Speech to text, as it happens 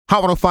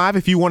Hot 105,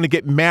 if you want to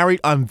get married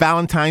on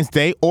Valentine's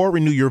Day or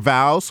renew your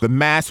vows, the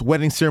mass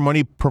wedding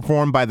ceremony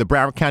performed by the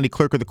Broward County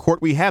Clerk of the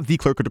Court. We have the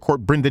Clerk of the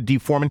Court, Brenda D.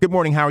 Forman. Good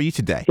morning. How are you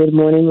today? Good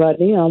morning,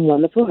 Rodney. I'm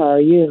wonderful. How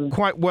are you?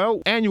 Quite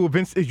well. Annual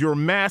events is your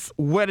mass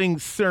wedding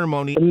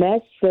ceremony. The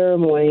mass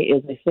ceremony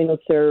is a single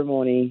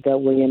ceremony that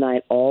will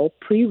unite all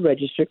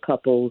pre-registered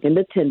couples in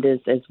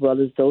attendance as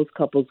well as those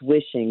couples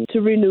wishing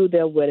to renew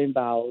their wedding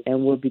vows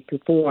and will be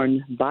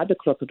performed by the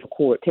Clerk of the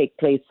Court. Take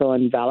place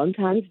on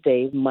Valentine's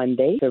Day,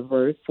 Monday,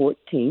 February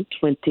 14th,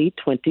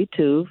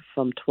 2022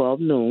 from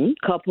 12 noon.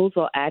 Couples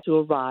are asked to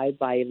arrive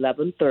by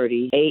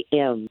 11:30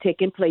 a.m.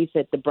 Taking place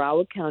at the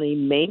Broward County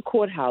Main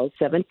Courthouse,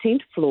 17th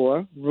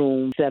floor,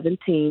 room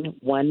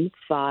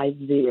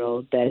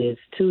 17150. That is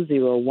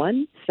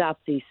 201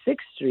 Southeast 6th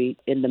Street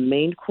in the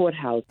main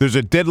courthouse. There's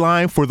a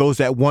deadline for those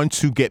that want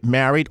to get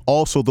married,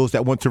 also those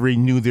that want to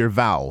renew their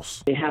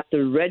vows. They have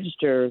to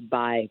register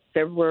by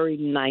February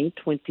 9,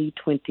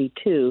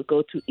 2022.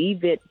 Go to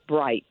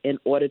Eventbrite in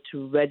order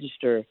to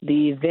register.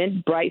 The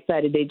Eventbrite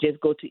site, they just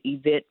go to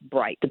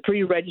Eventbrite. To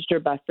pre-register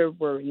by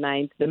February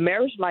 9th, the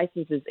marriage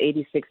license is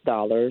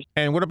 $86.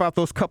 And what about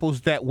those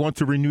couples that want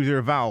to renew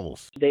their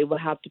vows? They will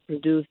have to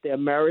produce their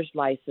marriage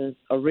license,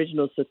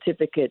 original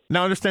certificate.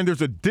 Now, I understand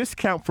there's a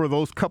discount for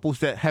those couples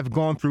that have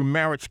gone through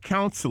marriage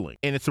counseling,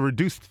 and it's a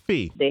reduced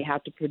fee. They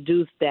have to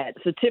produce that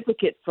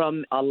certificate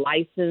from a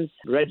licensed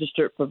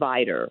registered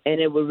provider, and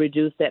it will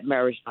reduce that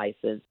marriage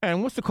license.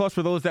 And what's the cost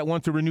for those that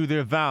want to renew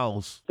their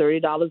vows?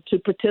 $30 to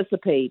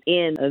participate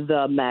in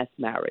the mass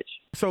marriage.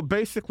 So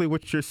basically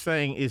what you're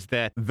saying is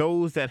that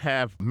those that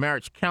have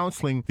marriage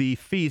counseling, the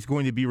fee is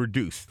going to be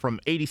reduced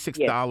from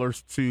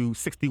 $86 to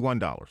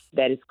 $61.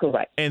 That is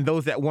correct. And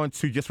those that want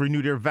to just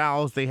renew their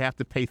vows, they have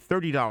to pay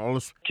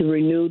 $30. To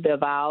renew their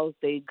vows,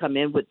 they come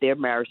in with their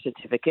marriage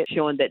certificate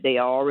showing that they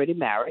are already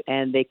married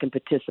and they can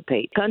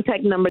participate.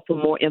 Contact number for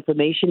more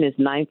information is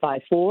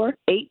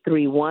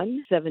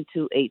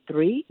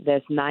 954-831-7283.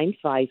 That's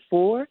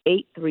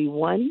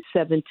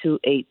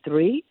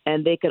 954-831-7283.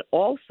 And they can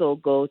also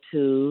go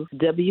to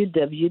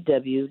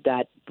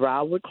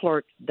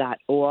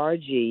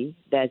www.browardclerk.org.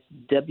 That's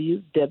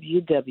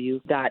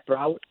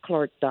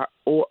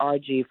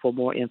www.browardclerk.org for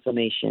more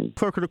information.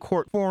 Clerk of the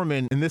Court,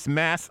 Forman, in this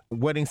mass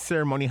wedding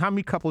ceremony, how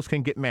many couples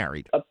can get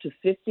married? Up to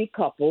 50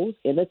 couples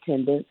in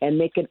attendance,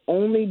 and they can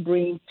only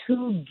bring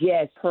 2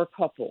 guests per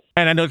couple.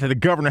 And I know that the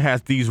governor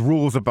has these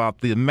rules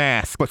about the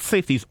mask, but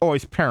safety is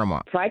always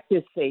paramount.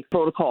 Practice safe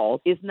protocols.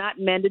 It's not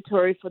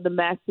mandatory for the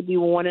mask to be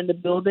worn in the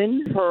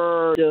building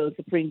per the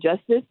Supreme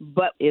Justice,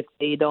 but if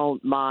they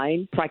don't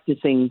mind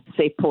practicing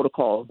safe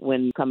protocols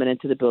when coming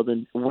into the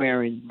building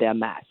wearing their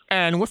mask.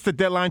 And what's the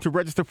deadline to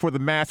register for the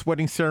mass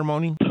wedding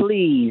ceremony?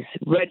 Please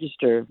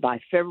register by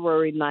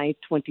February 9th,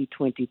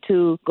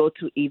 2022. Go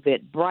to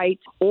Eventbrite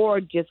or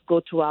just go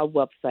to our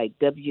website,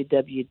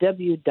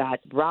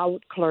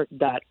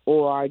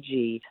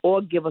 www.browardclerk.org,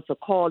 or give us a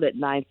call at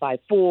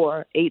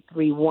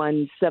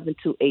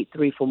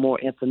 954-831-7283 for more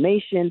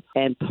information.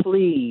 And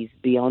please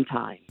be on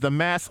time. The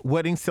mass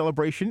wedding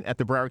celebration at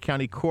the Broward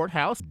County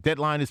Courthouse.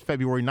 Deadline is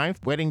February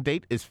 9th. Wedding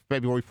date is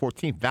February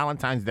 14th,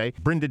 Valentine's Day.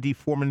 Brenda D.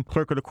 Forman,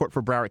 Clerk of the Court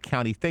for Broward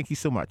County. Thank you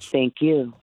so much. Thank you.